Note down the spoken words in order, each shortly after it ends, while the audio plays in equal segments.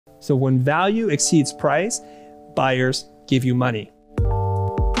So when value exceeds price, buyers give you money.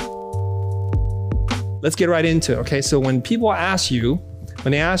 Let's get right into it, okay? So when people ask you,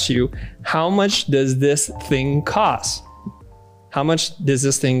 how much does this thing cost? How much does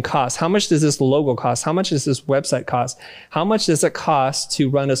this thing cost? How much does this logo cost? How much does this website cost? How much does it cost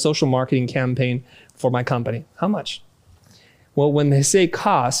to run a social marketing campaign for my company? How much? Well, when they say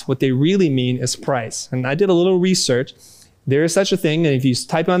cost, what they really mean is price. And I did a little research. There is such a thing, and if you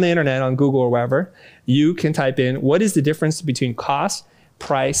type on the internet, on Google or wherever, you can type in what is the difference between cost,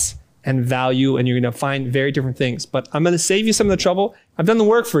 price, and value, and you're gonna find very different things. But I'm gonna save you some of the trouble. I've done the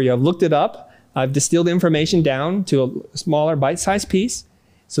work for you. I've looked it up. I've distilled the information down to a smaller bite-sized piece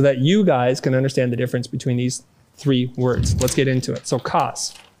so that you guys can understand the difference between these three words. Let's get into it. So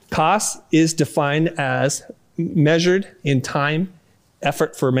cost. Cost is defined as measured in time,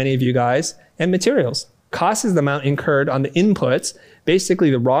 effort for many of you guys, and materials. Cost is the amount incurred on the inputs,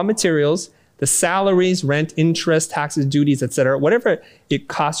 basically the raw materials, the salaries, rent, interest, taxes, duties, etc., whatever it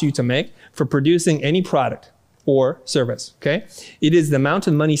costs you to make for producing any product or service, okay? It is the amount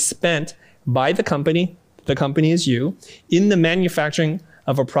of money spent by the company is you, in the manufacturing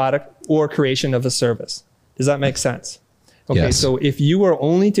of a product or creation of a service. Does that make sense? Okay, yes. So if you were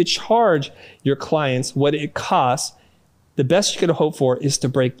only to charge your clients what it costs, the best you could hope for is to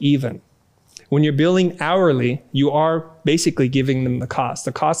break even. When you're billing hourly, you are basically giving them the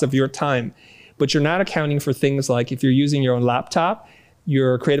cost of your time, but you're not accounting for things like if you're using your own laptop,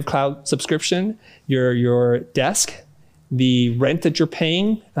 your Creative Cloud subscription, your desk, the rent that you're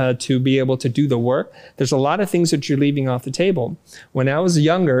paying to be able to do the work. There's a lot of things that you're leaving off the table. When I was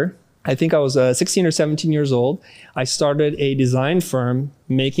younger, I think I was 16 or 17 years old, I started a design firm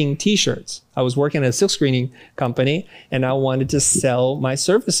making t-shirts. I was working at a silk screening company and I wanted to sell my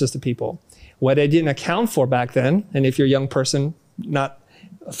services to people. What I didn't account for back then, and if you're a young person not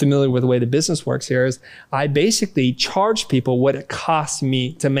familiar with the way the business works here, is I basically charged people what it cost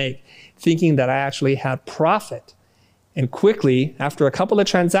me to make, thinking that I actually had profit. And quickly, after a couple of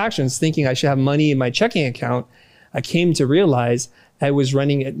transactions, thinking I should have money in my checking account, I came to realize I was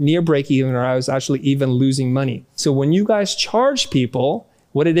running at near break even, or I was actually even losing money. So when you guys charge people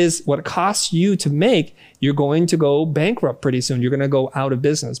what it costs you to make, you're going to go bankrupt pretty soon. You're going to go out of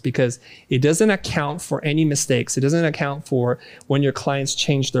business because it doesn't account for any mistakes. It doesn't account for when your clients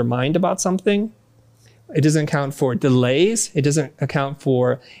change their mind about something. It doesn't account for delays. It doesn't account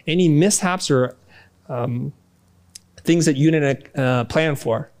for any mishaps or things that you didn't plan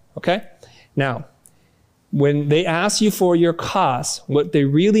for, okay? Now, when they ask you for your costs, what they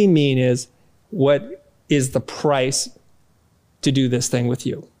really mean is, what is the price to do this thing with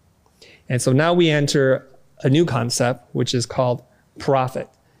you? And so now we enter a new concept, which is called profit.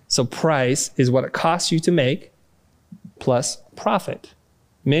 So price is what it costs you to make plus profit.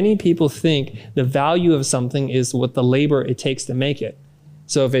 Many people think the value of something is what the labor it takes to make it.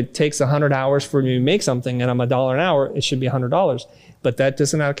 So if it takes 100 hours for me to make something and I'm $1 an hour, it should be $100. But that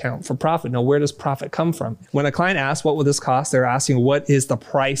doesn't account for profit. Now, where does profit come from? When a client asks, what will this cost? They're asking, what is the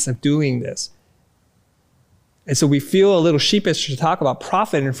price of doing this? And so we feel a little sheepish to talk about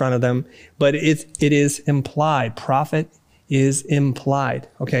profit in front of them, but it is implied. Profit is implied.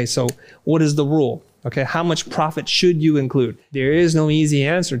 Okay, so what is the rule? Okay, how much profit should you include? There is no easy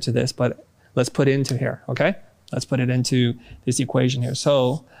answer to this, but let's put it into here, okay? Let's put it into this equation here.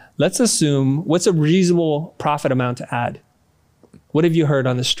 So let's assume, what's a reasonable profit amount to add? What have you heard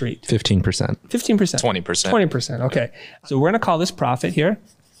on the street? 15%. 15%. 20%. 20%, okay. So we're gonna call this profit here.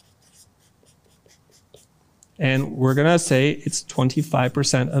 And we're gonna say it's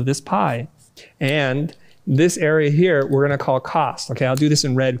 25% of this pie. And this area here, we're gonna call cost. Okay, I'll do this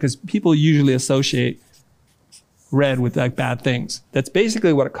in red because people usually associate red with like bad things. That's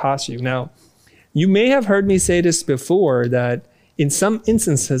basically what it costs you. Now, you may have heard me say this before, that in some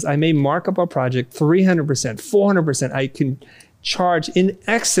instances, I may mark up a project 300%, 400%. I can charge in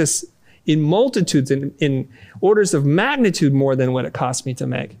excess, in multitudes, in orders of magnitude more than what it cost me to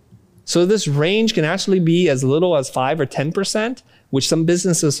make. So this range can actually be as little as 5 or 10%, which some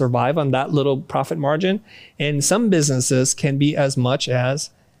businesses survive on that little profit margin. And some businesses can be as much as,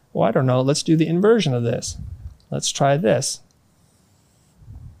 well, I don't know, let's do the inversion of this. Let's try this,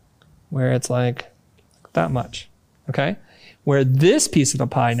 where it's like that much, okay? Where this piece of the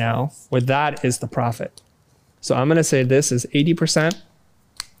pie now, where that is the profit. So I'm gonna say this is 80%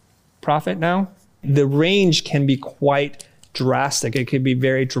 profit now. The range can be quite drastic. It could be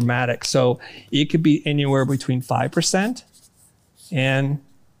very dramatic. So it could be anywhere between 5% and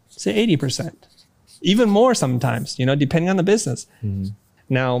say 80%. Even more sometimes, you know, depending on the business. Mm-hmm.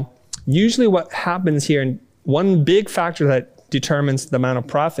 Now, usually what happens here, and one big factor that determines the amount of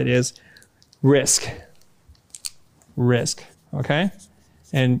profit is risk. Risk, okay?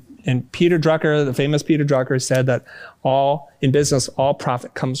 And Peter Drucker, the famous Peter Drucker, said that in business, all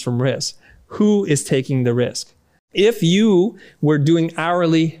profit comes from risk. Who is taking the risk? If you were doing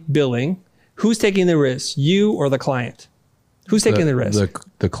hourly billing, who's taking the risk, you or the client? Who's taking the risk?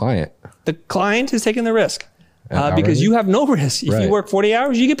 The client. The client is taking the risk because you have no risk. If you work 40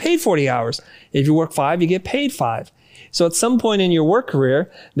 hours, you get paid 40 hours. If you work 5, you get paid 5. So at some point in your work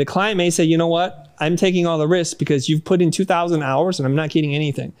career, the client may say, you know what? I'm taking all the risk because you've put in 2,000 hours and I'm not getting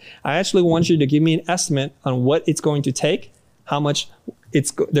anything. I actually want you to give me an estimate on what it's going to take, how much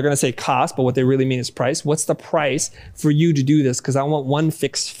they're going to say cost, but what they really mean is price. What's the price for you to do this? Because I want one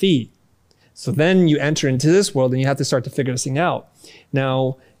fixed fee. So then you enter into this world and you have to start to figure this thing out.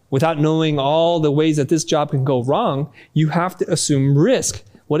 Now, without knowing all the ways that this job can go wrong, you have to assume risk.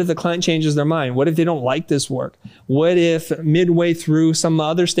 What if the client changes their mind? What if they don't like this work? What if midway through some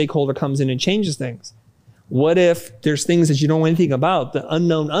other stakeholder comes in and changes things? What if there's things that you don't know anything about, the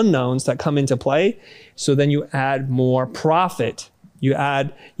unknown unknowns that come into play? So then you add more profit. You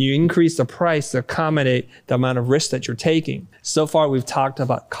increase the price to accommodate the amount of risk that you're taking. So far, we've talked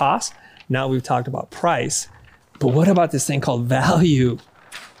about cost. Now we've talked about price. But what about this thing called value?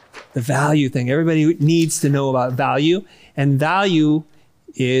 The value thing. Everybody needs to know about value. And value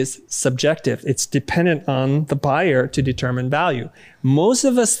is subjective. It's dependent on the buyer to determine value. Most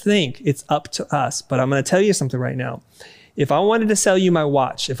of us think it's up to us, but I'm going to tell you something right now. If I wanted to sell you my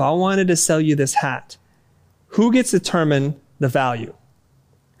watch, if I wanted to sell you this hat, who gets to determine the value?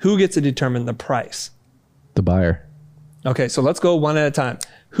 Who gets to determine the price? The buyer. Okay, so let's go one at a time.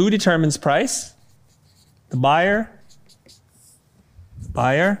 Who determines price? The buyer?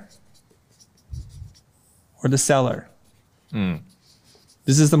 Buyer? Or the seller?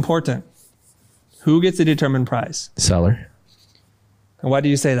 This is important. Who gets to determine price? Seller. And why do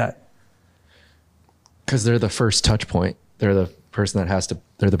you say that? Because they're the first touch point. They're the person that has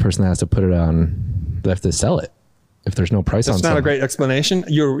to put it on. They have to sell it. If there's no price on something. That's not a great explanation.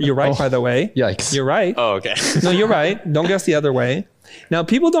 You're right, by the way. Yikes. You're right. Oh, okay. No, you're right. Don't guess the other way. Now,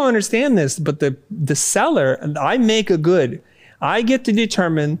 people don't understand this, but the seller, I make a good. I get to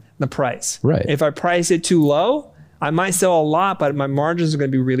determine the price. Right. If I price it too low, I might sell a lot, but my margins are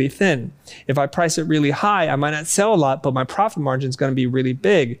going to be really thin. If I price it really high, I might not sell a lot, but my profit margin is going to be really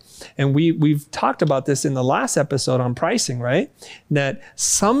big. And we've talked about this in the last episode on pricing, right? That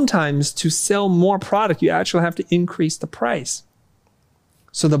sometimes to sell more product, you actually have to increase the price.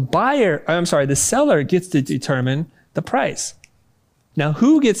 So the seller gets to determine the price. Now,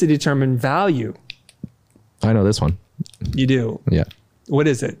 who gets to determine value? I know this one. You do? Yeah. What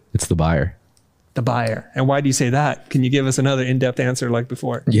is it? It's the buyer. The buyer. And why do you say that? Can you give us another in-depth answer like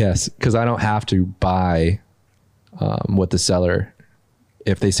before? Yes, because I don't have to buy what the seller,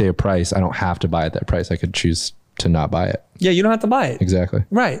 if they say a price, I don't have to buy at that price. I could choose to not buy it. Yeah, you don't have to buy it. Exactly.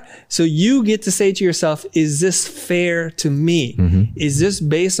 Right. So you get to say to yourself, is this fair to me? Mm-hmm. Is this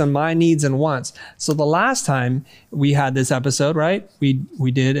based on my needs and wants? So the last time we had this episode, right? We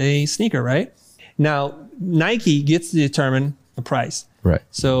did a sneaker, right? Now, Nike gets to determine the price. Right.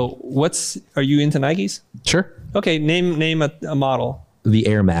 So are you into Nikes? Sure. Okay, name a model. The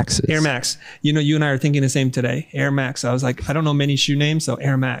Air Maxes. Air Max. You know, you and I are thinking the same today. Air Max. I was like, I don't know many shoe names, so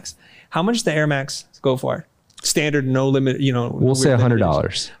Air Max. How much does the Air Max go for? Standard, no limit, We'll say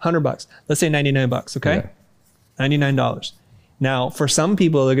 $100. $100. Let's say $99, okay? Yeah. $99. Now, for some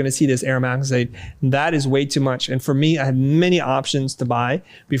people, they're going to see this Air Max and say, that is way too much. And for me, I have many options to buy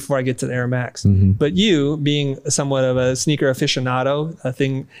before I get to the Air Max. Mm-hmm. But you, being somewhat of a sneaker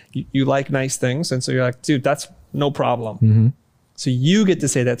aficionado, you like nice things. And so you're like, dude, that's no problem. Mm-hmm. So you get to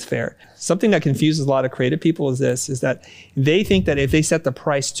say that's fair. Something that confuses a lot of creative people is that they think that if they set the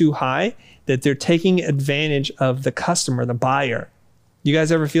price too high, that they're taking advantage of the customer, the buyer. You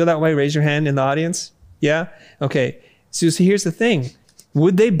guys ever feel that way? Raise your hand in the audience. Yeah? Okay. So here's the thing.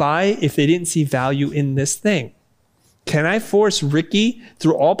 Would they buy if they didn't see value in this thing? Can I force Ricky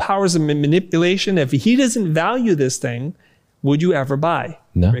through all powers of manipulation? If he doesn't value this thing, would you ever buy,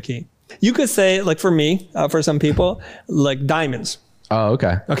 No. Ricky? You could say, like for me, for some people, like diamonds. Oh,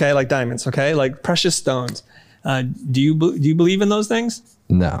 okay. Okay, like diamonds. Okay, like precious stones. Do you believe in those things?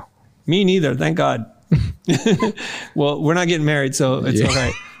 No. Me neither. Thank God. Well, we're not getting married, so it's all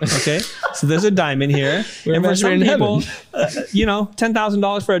right. Okay, so there's a diamond here, and for some people,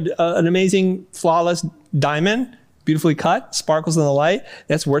 $10,000 for an amazing, flawless diamond, beautifully cut, sparkles in the light.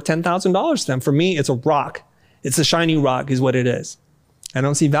 That's worth $10,000 to them. For me, it's a rock. It's a shiny rock, is what it is. I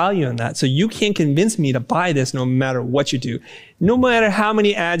don't see value in that. So you can't convince me to buy this no matter what you do. No matter how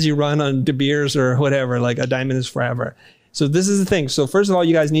many ads you run on De Beers or whatever, like a diamond is forever. So this is the thing. So first of all,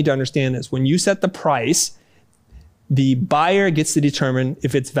 you guys need to understand this. When you set the price, the buyer gets to determine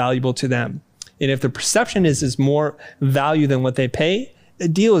if it's valuable to them. And if the perception is more value than what they pay, a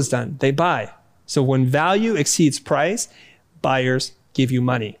deal is done. They buy. So when value exceeds price, buyers give you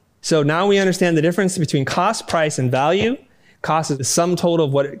money. So now we understand the difference between cost, price, and value. Cost is the sum total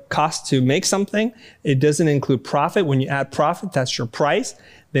of what it costs to make something. It doesn't include profit. When you add profit, that's your price.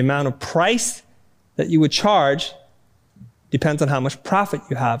 The amount of price that you would charge depends on how much profit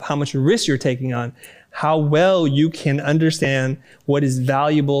you have, how much risk you're taking on, how well you can understand what is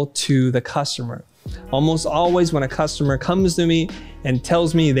valuable to the customer. Almost always when a customer comes to me and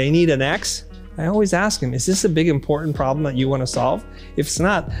tells me they need an X, I always ask them, is this a big important problem that you want to solve? If it's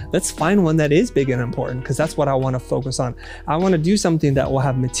not, let's find one that is big and important, because that's what I want to focus on. I want to do something that will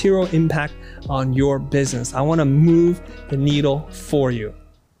have material impact on your business. I want to move the needle for you.